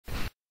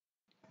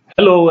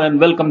Hello and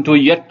welcome to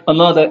yet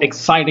another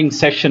exciting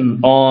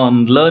session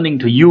on learning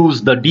to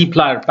use the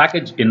DPLYR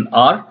package in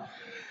R.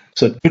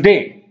 So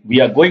today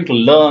we are going to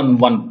learn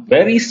one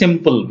very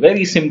simple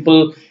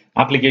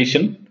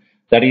application,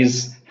 that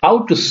is how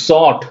to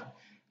sort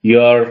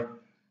your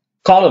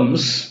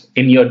columns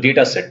in your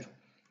data set.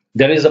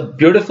 There is a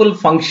beautiful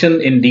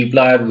function in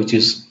DPLYR which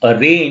is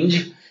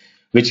arrange,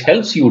 which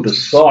helps you to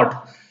sort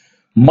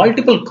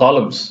multiple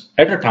columns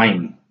at a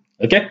time.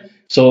 Okay,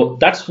 so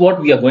that's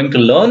what we are going to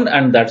learn,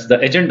 and that's the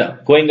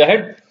agenda. Going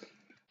ahead,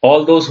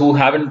 all those who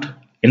haven't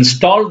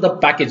installed the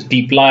package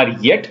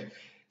DPLYR yet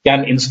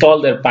can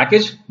install their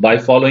package by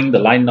following the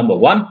line number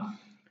 1.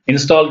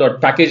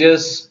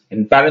 Install.packages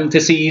in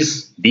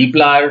parentheses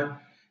DPLYR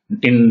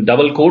in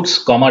double quotes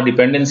comma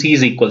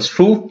dependencies equals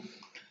true.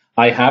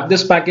 I have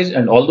this package,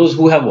 and all those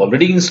who have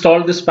already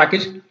installed this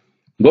package,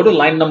 go to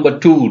line number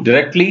 2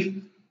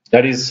 directly,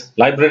 that is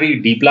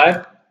library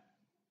DPLYR.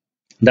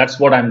 That's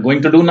what I'm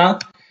going to do now.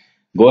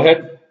 Go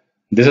ahead.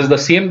 This is the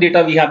same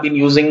data we have been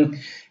using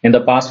in the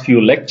past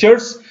few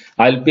lectures.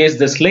 I'll paste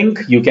this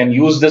link. You can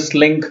use this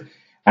link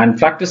and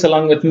practice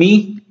along with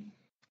me.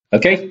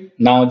 Okay,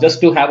 now just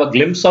to have a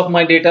glimpse of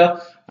my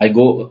data, I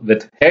go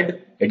with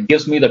head. It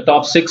gives me the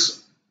top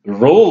 6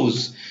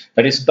 rows,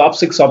 that is top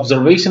 6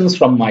 observations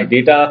from my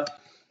data.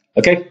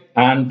 Okay,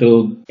 and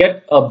to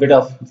get a bit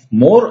of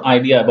more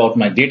idea about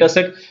my data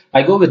set,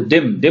 I go with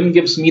dim. Dim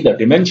gives me the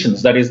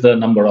dimensions, that is the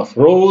number of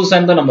rows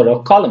and the number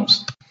of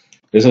columns.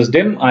 This is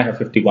dim. I have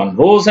 51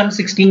 rows and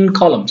 16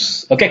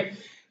 columns. Okay,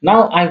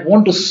 now I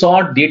want to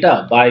sort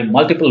data by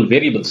multiple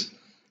variables.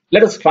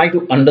 Let us try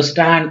to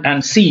understand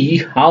and see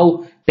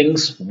how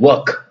things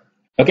work.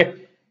 Okay,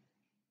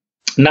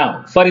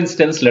 now for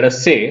instance, let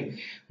us say,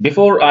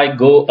 before I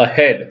go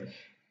ahead,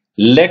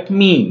 let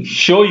me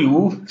show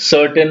you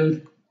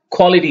certain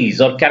qualities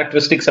or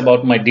characteristics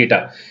about my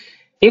data.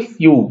 If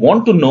you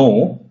want to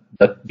know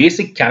the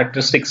basic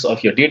characteristics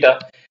of your data,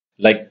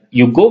 like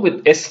you go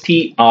with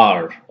str,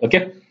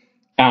 okay,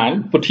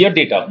 and put your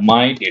data,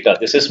 my data.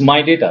 This is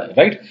my data,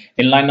 right?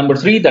 In line number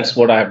 3, that's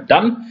what I have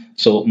done.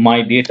 So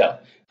my data.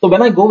 So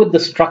when I go with the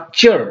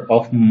structure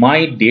of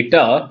my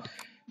data,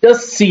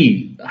 just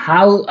see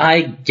how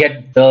I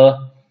get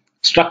the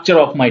structure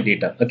of my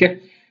data. Okay,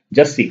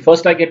 just see.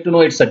 First, I get to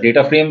know it's a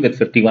data frame with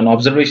 51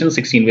 observations,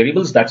 16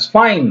 variables. That's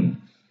fine.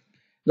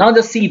 Now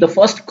just see the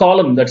first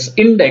column, that's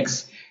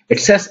index. It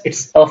says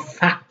it's a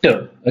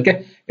factor.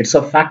 Okay, it's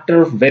a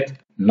factor with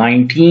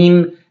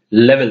 19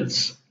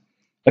 levels.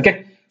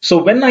 Okay,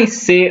 so when I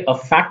say a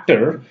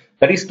factor,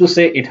 that is to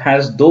say it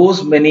has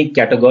those many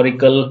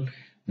categorical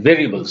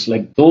variables,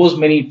 like those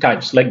many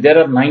types, like there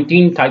are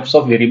 19 types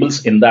of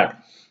variables in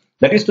that.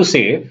 That is to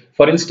say,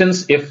 for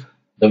instance, if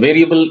the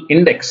variable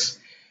index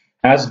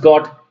has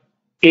got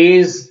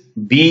A's,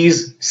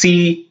 B's,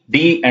 C,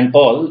 D and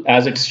all,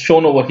 as it's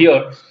shown over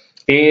here,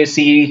 A,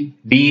 C,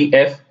 D,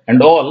 F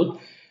and all.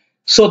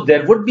 So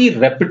there would be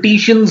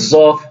repetitions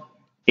of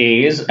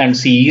A's and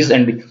C's,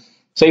 and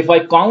so if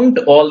I count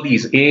all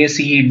these A,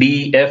 C,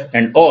 D, F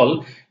and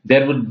all,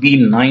 there would be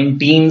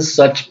 19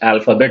 such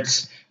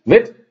alphabets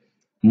with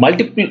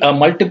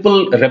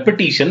multiple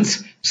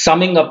repetitions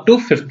summing up to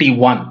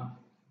 51.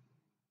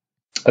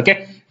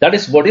 Okay, that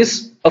is what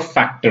is a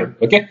factor.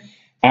 Okay,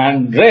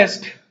 and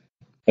rest.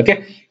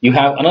 Okay, you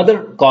have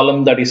another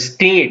column, that is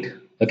state.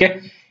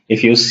 Okay,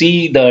 if you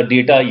see the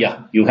data,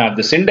 yeah, you have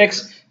this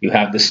index, you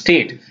have the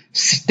state.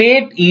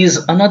 State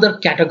is another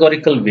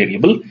categorical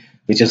variable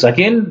which is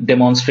again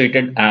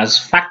demonstrated as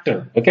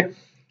factor. Okay,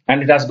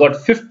 and it has got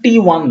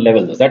 51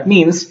 levels. That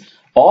means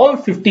all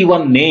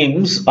 51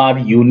 names are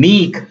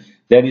unique.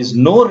 There is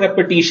no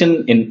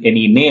repetition in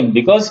any name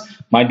because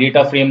my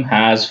data frame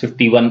has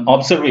 51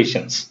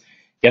 observations.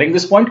 Getting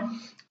this point?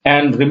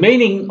 And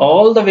remaining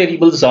all the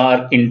variables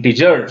are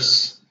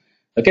integers.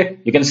 Okay,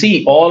 you can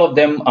see all of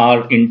them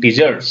are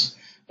integers.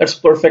 That's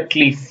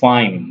perfectly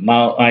fine.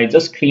 Now I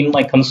just clean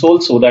my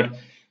console so that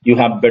you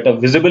have better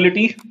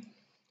visibility.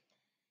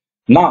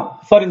 Now,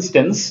 for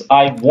instance,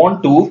 I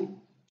want to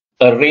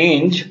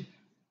arrange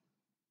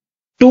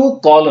 2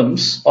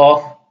 columns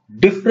of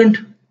different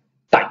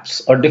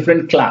types or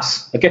different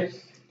class. Okay,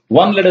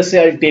 one, let us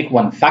say I'll take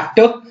one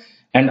factor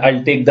and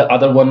I'll take the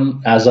other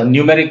one as a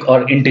numeric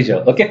or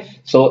integer. Okay,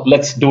 so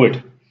let's do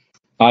it.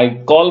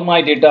 I call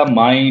my data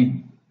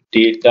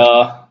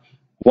data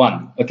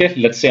 1. Okay,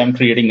 let's say I'm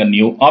creating a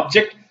new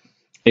object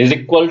is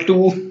equal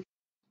to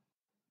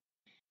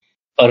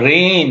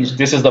arrange.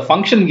 This is the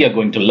function we are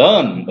going to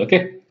learn.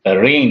 Okay,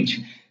 arrange.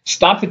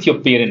 Start with your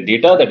parent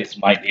data, that is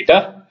my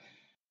data,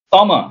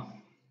 comma.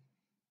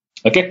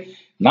 Okay,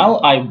 now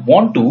I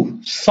want to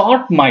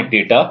sort my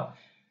data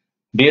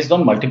based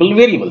on multiple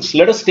variables.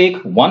 Let us take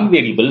one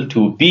variable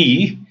to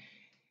be,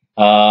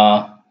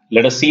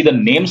 let us see the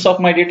names of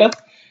my data.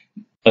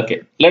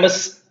 Okay, let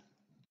us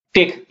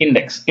take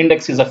index.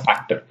 Index is a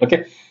factor.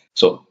 Okay,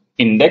 so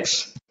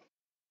index,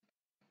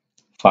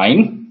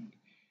 fine,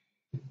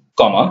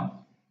 comma.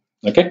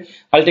 Okay,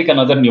 I'll take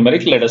another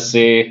numeric. Let us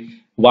say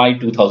y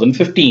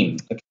 2015.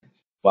 Okay,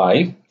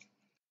 y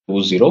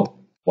 2015.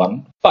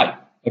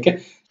 Okay,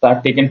 so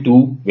I've taken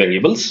two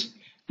variables.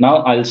 Now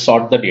I'll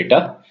sort the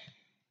data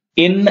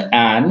in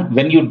an,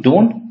 when you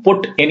don't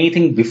put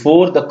anything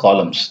before the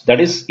columns, that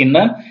is in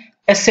an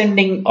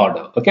ascending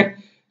order. Okay,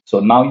 so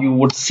now you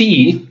would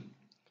see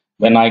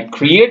when I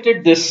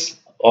created this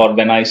or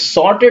when I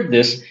sorted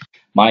this,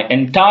 my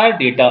entire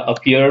data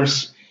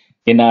appears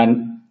in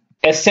an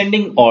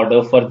ascending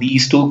order for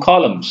these two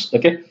columns.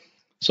 Okay,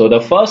 so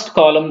the first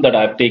column that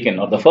I've taken,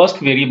 or the first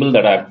variable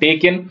that I've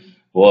taken,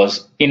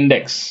 was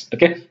index.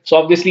 Okay, so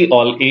obviously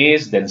all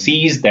A's, then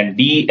C's, then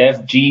D,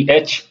 F, G,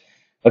 H.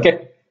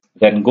 Okay,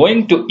 then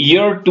going to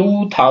year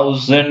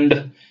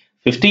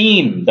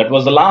 2015, that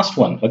was the last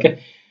one.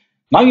 Okay,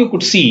 now you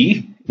could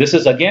see this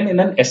is again in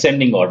an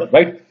ascending order,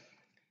 right?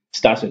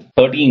 Starts with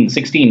 13,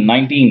 16,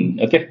 19.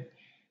 Okay,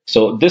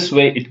 so this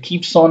way it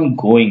keeps on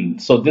going.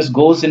 So this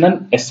goes in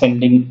an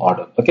ascending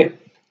order. Okay,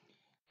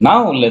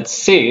 now let's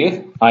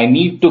say I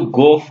need to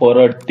go for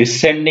a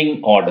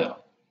descending order.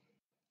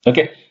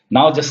 Okay,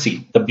 now just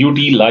see, the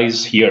beauty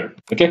lies here.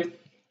 Okay,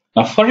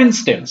 now for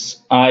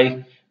instance,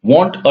 I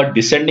want a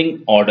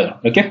descending order.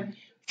 Okay,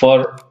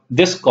 for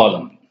this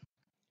column,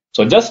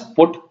 so just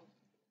put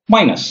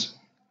minus.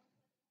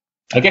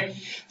 Okay,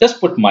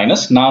 just put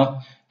minus.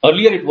 Now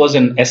earlier it was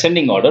in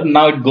ascending order,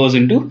 now it goes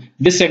into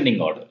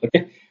descending order.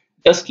 Okay,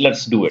 just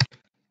let's do it.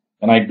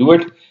 When I do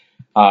it,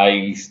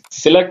 I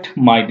select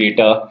my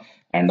data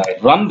and I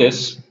run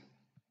this.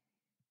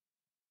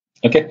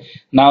 Okay,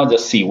 now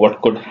just see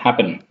what could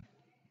happen.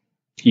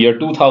 Year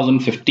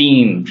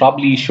 2015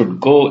 probably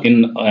should go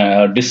in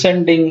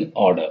descending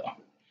order.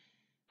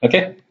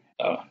 Okay,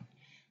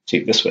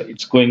 see this way,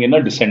 it's going in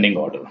a descending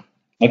order.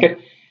 Okay,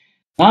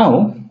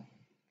 now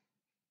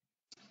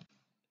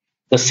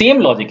the same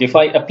logic, if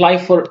I apply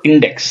for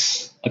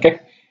index, okay,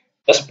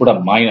 just put a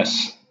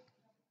minus,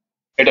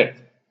 hit it,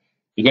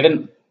 you get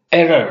an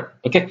error.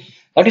 Okay,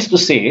 that is to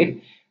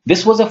say,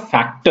 this was a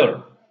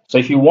factor. So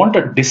if you want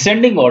a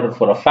descending order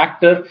for a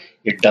factor,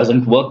 it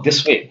doesn't work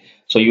this way.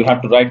 So you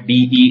have to write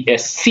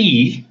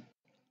DESC,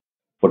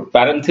 put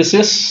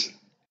parenthesis,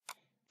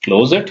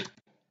 close it.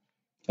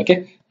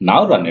 Okay,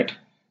 now run it.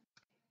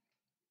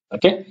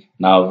 Okay,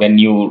 now when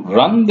you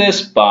run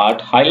this part,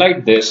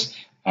 highlight this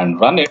and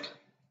run it.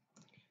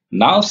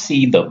 Now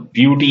see the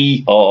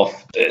beauty of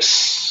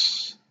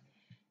this.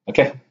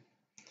 Okay,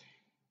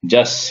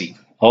 just see,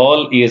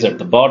 all A's at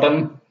the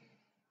bottom.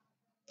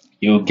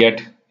 You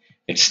get,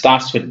 it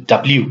starts with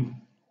W.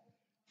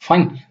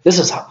 Fine, this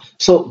is how.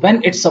 So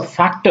when it's a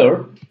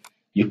factor,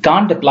 you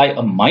can't apply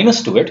a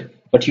minus to it,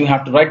 but you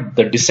have to write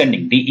the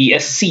descending,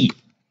 DESC.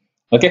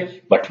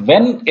 Okay, but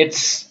when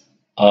it's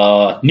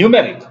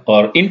numeric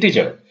or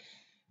integer,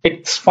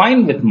 it's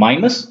fine with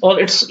minus,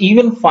 or it's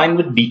even fine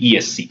with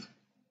DESC.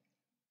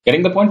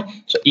 Getting the point?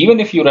 So even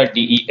if you write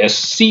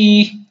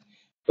DESC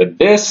with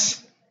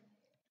this,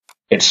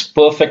 it's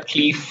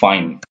perfectly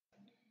fine.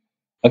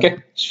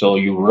 Okay, so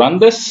you run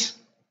this,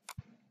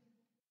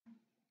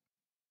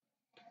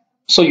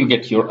 so you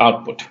get your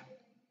output.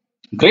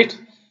 Great.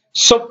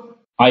 So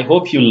I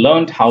hope you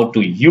learned how to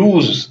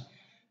use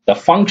the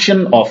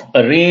function of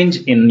arrange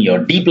in your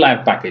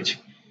DPLYR package.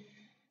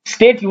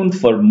 Stay tuned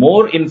for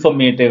more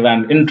informative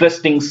and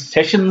interesting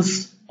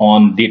sessions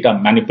on data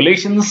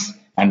manipulations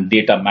and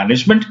data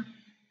management.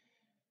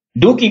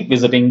 Do keep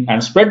visiting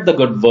and spread the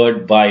good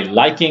word by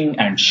liking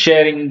and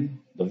sharing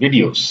the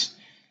videos.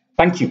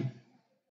 Thank you.